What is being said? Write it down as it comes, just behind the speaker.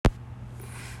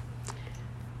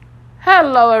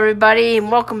Hello, everybody,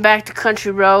 and welcome back to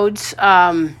Country Roads.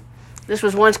 This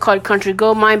was once called Country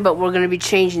Gold Mine, but we're going to be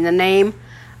changing the name.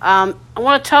 I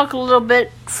want to talk a little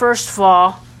bit, first of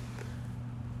all,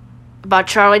 about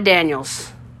Charlie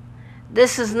Daniels.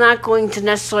 This is not going to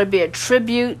necessarily be a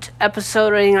tribute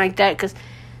episode or anything like that, because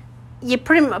a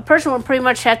person would pretty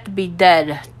much have to be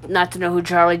dead not to know who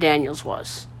Charlie Daniels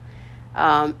was.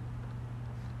 A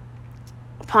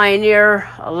pioneer,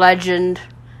 a legend,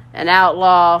 an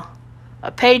outlaw,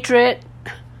 a patriot,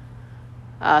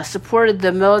 supported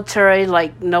the military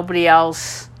like nobody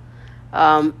else.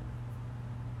 And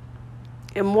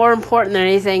more important than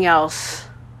anything else,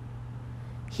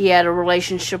 he had a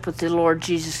relationship with his Lord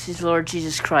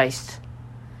Jesus Christ.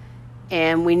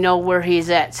 And we know where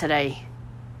he's at today.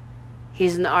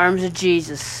 He's in the arms of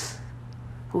Jesus,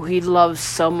 who he loves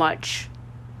so much.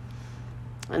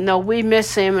 I know we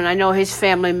miss him, and I know his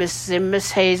family misses him.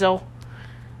 Miss Hazel,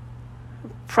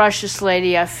 precious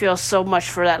lady, I feel so much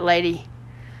for that lady.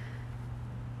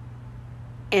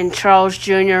 And Charles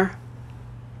Jr.,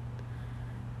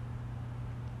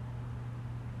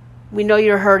 we know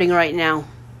you're hurting right now.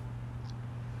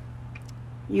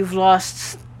 You've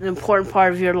lost an important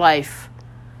part of your life.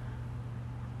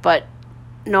 But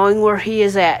knowing where he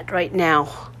is at right now,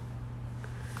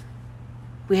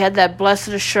 we had that blessed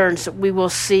assurance that we will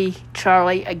see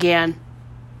Charlie again.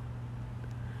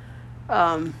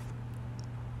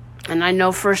 And I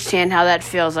know firsthand how that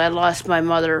feels. I lost my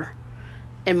mother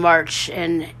in March,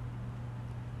 and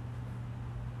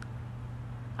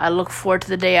I look forward to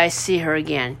the day I see her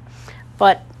again.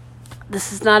 But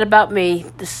this is not about me.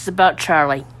 This is about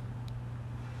Charlie.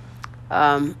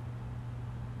 We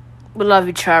love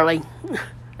you, Charlie.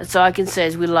 That's all I can say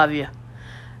is we love you.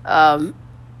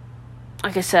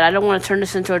 Like I said, I don't want to turn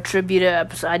this into a tribute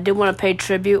episode. I do want to pay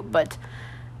tribute, but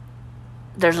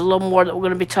there's a little more that we're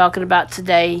going to be talking about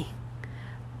today.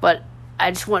 But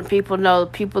I just want people to know, the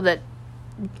people that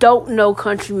don't know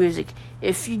country music,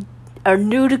 if you are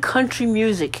new to country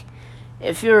music,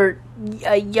 if you're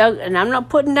a young, and I'm not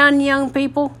putting down young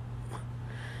people,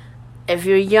 if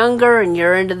you're younger and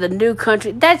you're into the new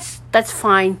country, that's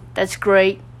fine. That's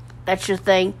great. That's your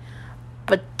thing.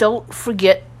 But don't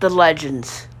forget the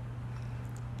legends.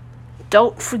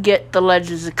 Don't forget the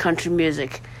legends of country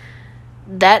music.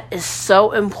 That is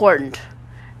so important.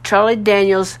 Charlie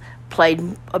Daniels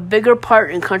played a bigger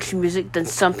part in country music than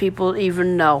some people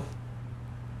even know.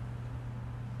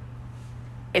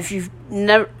 If you've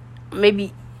never,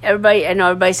 maybe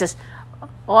everybody says,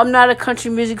 "Oh, I'm not a country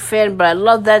music fan, but I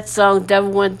love that song,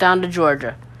 Devil Went Down to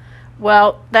Georgia."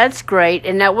 Well, that's great,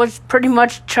 and that was pretty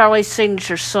much Charlie's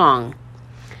signature song.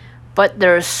 But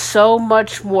there is so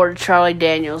much more to Charlie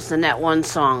Daniels than that one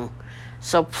song.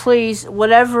 So please,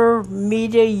 whatever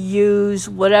media you use,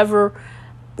 whatever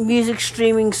music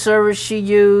streaming service you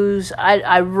use,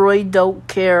 I really don't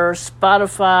care.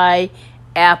 Spotify,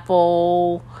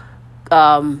 Apple,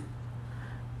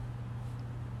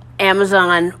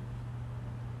 Amazon,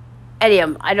 any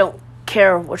of them. I don't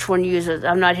care which one you use.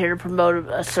 I'm not here to promote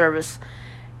a service.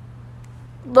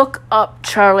 Look up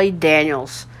Charlie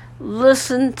Daniels.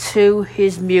 Listen to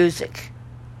his music.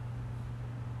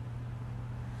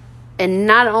 And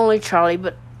not only Charlie,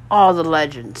 but all the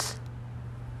legends.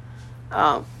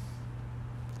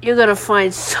 You're going to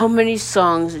find so many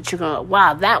songs that you're going to,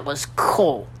 wow, that was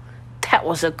cool. That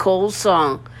was a cool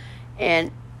song.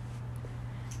 And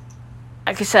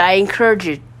like I said, I encourage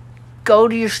you, go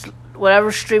to your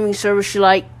whatever streaming service you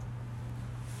like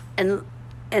and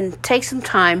take some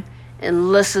time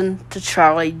and listen to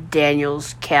Charlie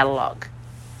Daniels' catalog.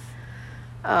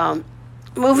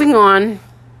 Moving on,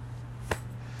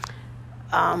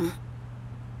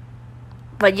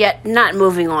 but yet not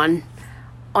moving on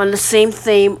the same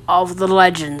theme of the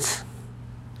legends.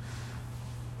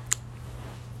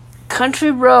 Country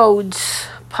Roads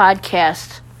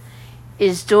podcast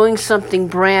is doing something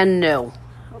brand new.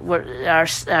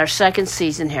 Our second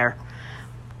season here.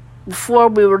 Before,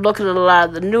 we were looking at a lot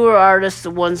of the newer artists, the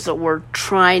ones that were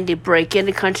trying to break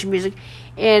into country music.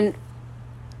 And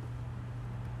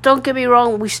don't get me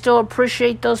wrong, we still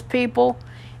appreciate those people.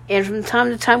 And from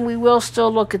time to time, we will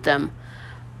still look at them.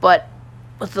 But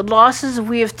with the losses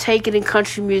we have taken in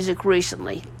country music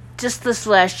recently, just this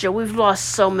last year, we've lost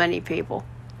so many people.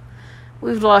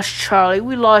 We've lost Charlie.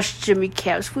 We lost Jimmy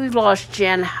Capps. We've lost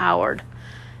Jan Howard.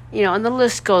 And the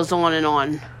list goes on and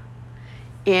on.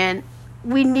 And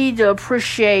we need to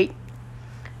appreciate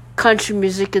country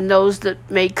music and those that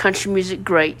made country music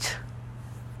great.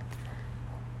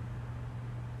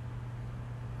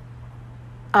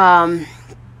 We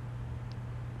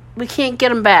can't get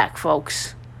them back,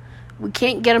 folks. We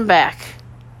can't get them back.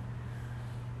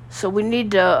 So we need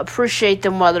to appreciate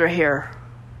them while they're here.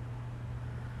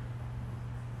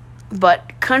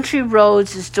 But Country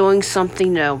Roads is doing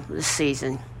something new this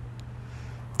season.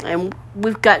 And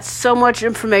we've got so much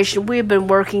information. We've been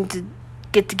working to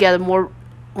get together more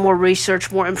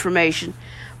research, more information.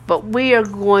 But we are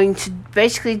going to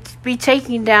basically be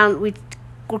taking down,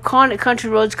 we're calling it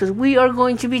Country Roads because we are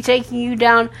going to be taking you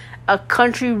down a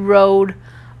country road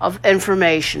of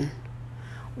information.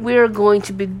 We are going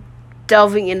to be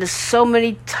delving into so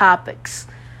many topics.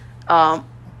 I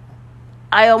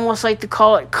almost like to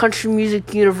call it Country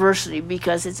Music University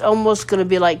because it's almost going to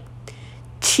be like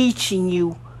teaching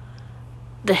you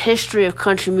the history of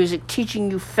country music,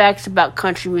 teaching you facts about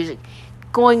country music,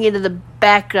 going into the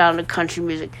background of country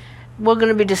music. We're going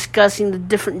to be discussing the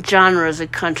different genres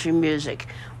of country music.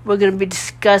 We're going to be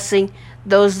discussing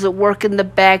those that work in the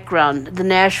background, the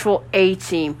Nashville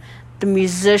A-Team, the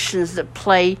musicians that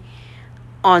play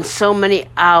on so many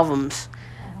albums.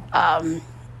 We're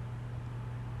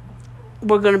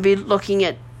going to be looking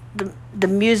at the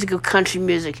music of country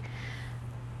music,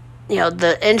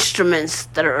 the instruments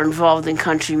that are involved in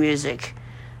country music.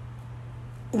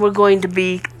 We're going to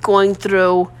be going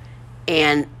through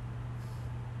and,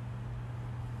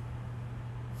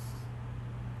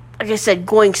 like I said,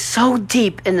 going so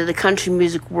deep into the country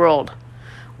music world.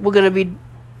 We're going to be,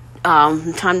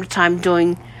 from time to time,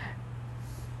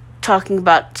 talking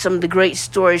about some of the great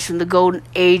stories from the golden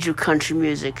age of country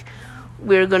music.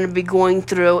 We're going to be going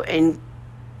through and,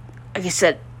 like I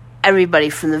said, everybody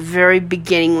from the very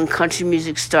beginning when country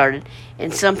music started.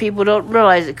 And some people don't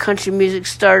realize that country music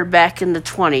started back in the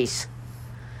 20s.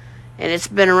 And it's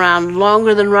been around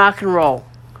longer than rock and roll.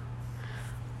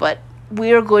 But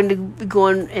we are going to be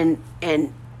going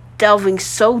and delving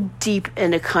so deep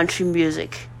into country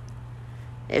music.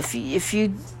 If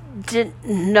you didn't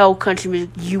know country music,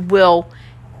 you will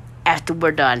after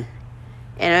we're done.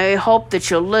 And I hope that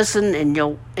you'll listen and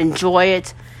you'll enjoy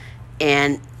it.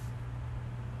 And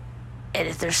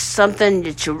if there's something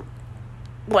that you're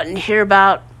wanting to hear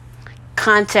about,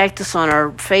 contact us on our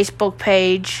Facebook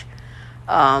page.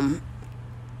 Because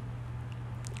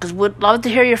we'd love to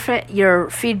hear your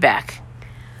feedback.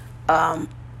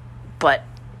 But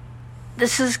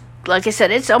this is, like I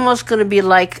said, it's almost going to be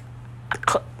like,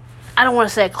 I don't want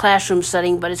to say a classroom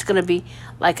setting, but it's going to be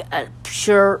like a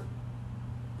pure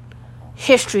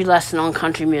history lesson on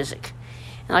country music.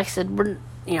 And like I said, we're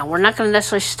not going to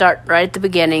necessarily start right at the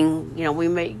beginning. We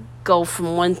may go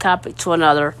from one topic to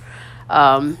another.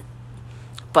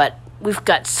 But we've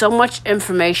got so much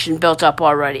information built up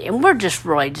already, and we're just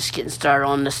getting started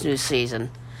on this new season.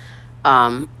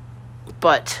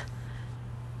 But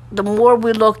the more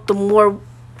we look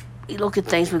at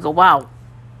things, we go, wow,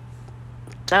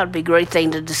 that would be a great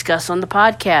thing to discuss on the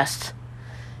podcast.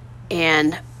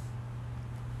 And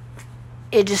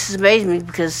it just amazed me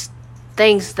because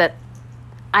things that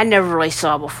I never really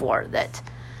saw before that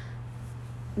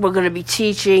we're going to be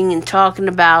teaching and talking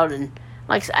about. And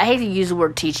like I hate to use the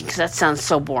word teaching because that sounds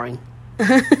so boring.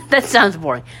 That sounds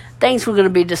boring. Things we're going to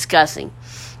be discussing.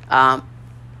 And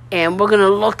we're going to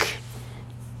look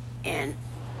and,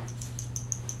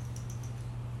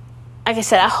 like I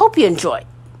said, I hope you enjoy.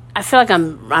 I feel like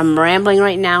I'm rambling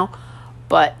right now,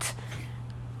 but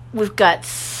we've got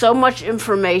so much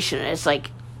information. It's like,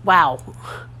 wow.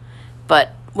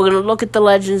 But we're going to look at the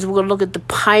legends. We're going to look at the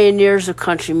pioneers of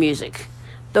country music,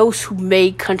 those who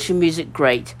made country music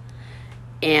great.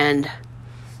 And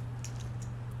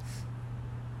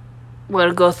we're going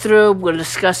to go through, we're going to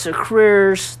discuss their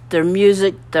careers, their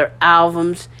music, their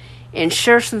albums, and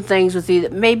share some things with you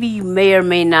that maybe you may or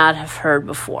may not have heard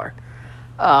before.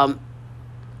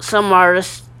 Some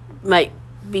artists might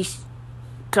be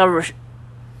covered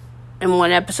in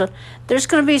one episode. There's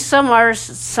going to be some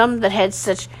artists, some that had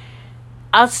such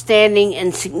outstanding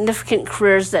and significant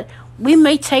careers that we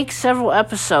may take several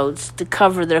episodes to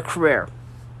cover their career.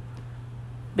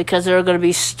 Because there are going to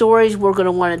be stories we're going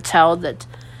to want to tell that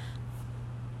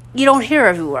you don't hear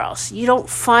everywhere else. You don't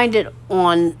find it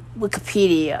on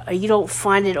Wikipedia, or you don't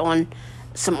find it on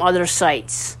some other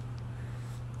sites.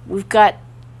 We've got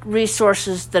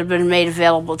resources that have been made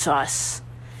available to us.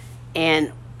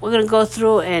 And we're going to go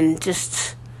through and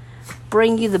just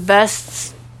bring you the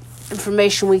best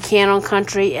information we can on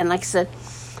country. And like I said,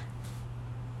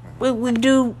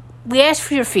 we ask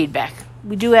for your feedback.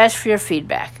 We do ask for your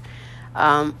feedback.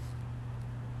 And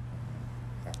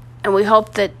we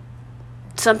hope that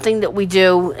something that we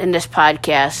do in this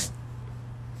podcast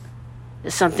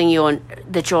is something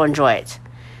that you'll enjoy it.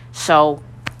 So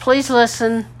please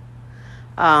listen.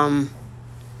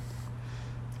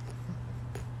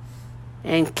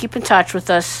 And keep in touch with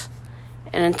us.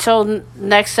 And until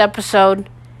next episode,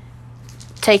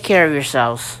 take care of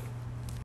yourselves.